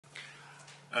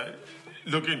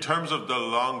Look, in terms of the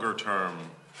longer term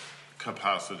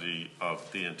capacity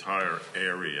of the entire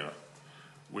area,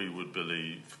 we would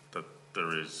believe that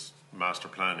there is master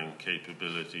planning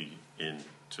capability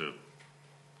into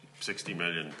 60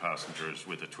 million passengers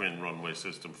with a twin runway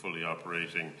system fully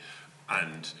operating,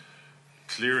 and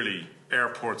clearly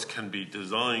airports can be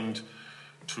designed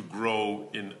to grow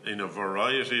in a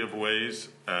variety of ways.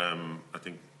 I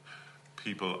think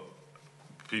people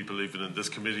even in this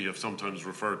committee have sometimes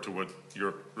referred to what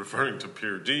you're referring to,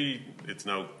 Pier D. It's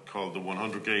now called the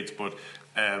 100 gates, but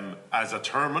as a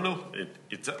terminal,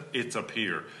 it's a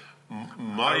pier.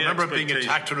 I remember it being a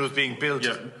TAC was being built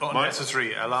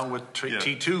unnecessary, along with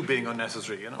T2 being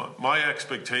unnecessary. My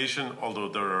expectation, although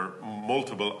there are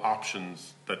multiple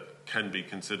options that can be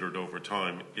considered over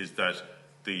time, is that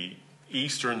the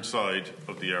eastern side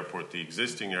of the airport, the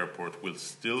existing airport, will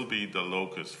still be the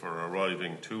locus for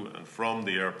arriving to and from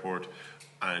the airport,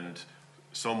 and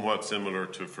somewhat similar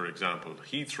to, for example,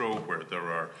 Heathrow, where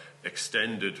there are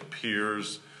extended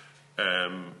piers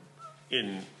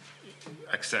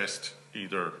accessed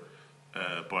either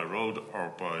by road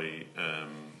or by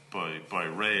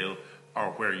rail,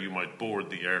 or where you might board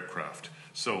the aircraft.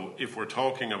 So if we're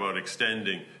talking about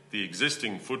extending the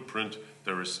existing footprint,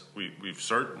 we've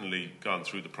certainly gone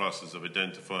through the process of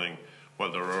identifying,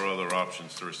 while there are other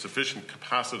options, there is sufficient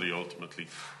capacity ultimately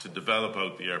to develop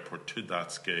out the airport to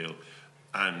that scale.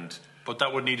 But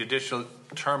that would need additional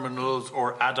terminals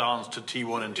or add-ons to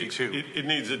T1 and T2. It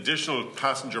needs additional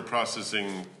passenger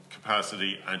processing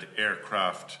capacity and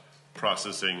aircraft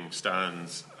processing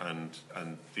stands and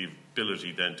the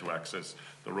ability then to access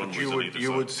the runways on either side.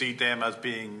 You would see them as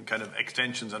being kind of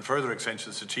extensions and further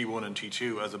extensions to T1 and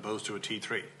T2 as opposed to a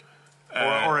T3?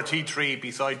 Or a T3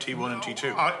 beside T1 and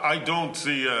T2? I don't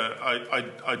see,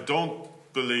 I don't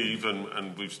believe,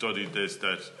 and we've studied this,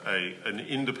 that an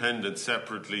independent,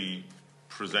 separately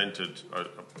presented,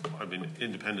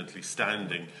 independently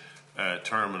standing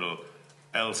terminal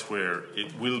elsewhere,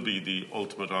 it will be the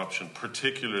ultimate option,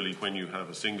 particularly when you have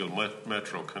a single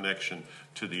metro connection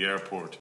to the airport.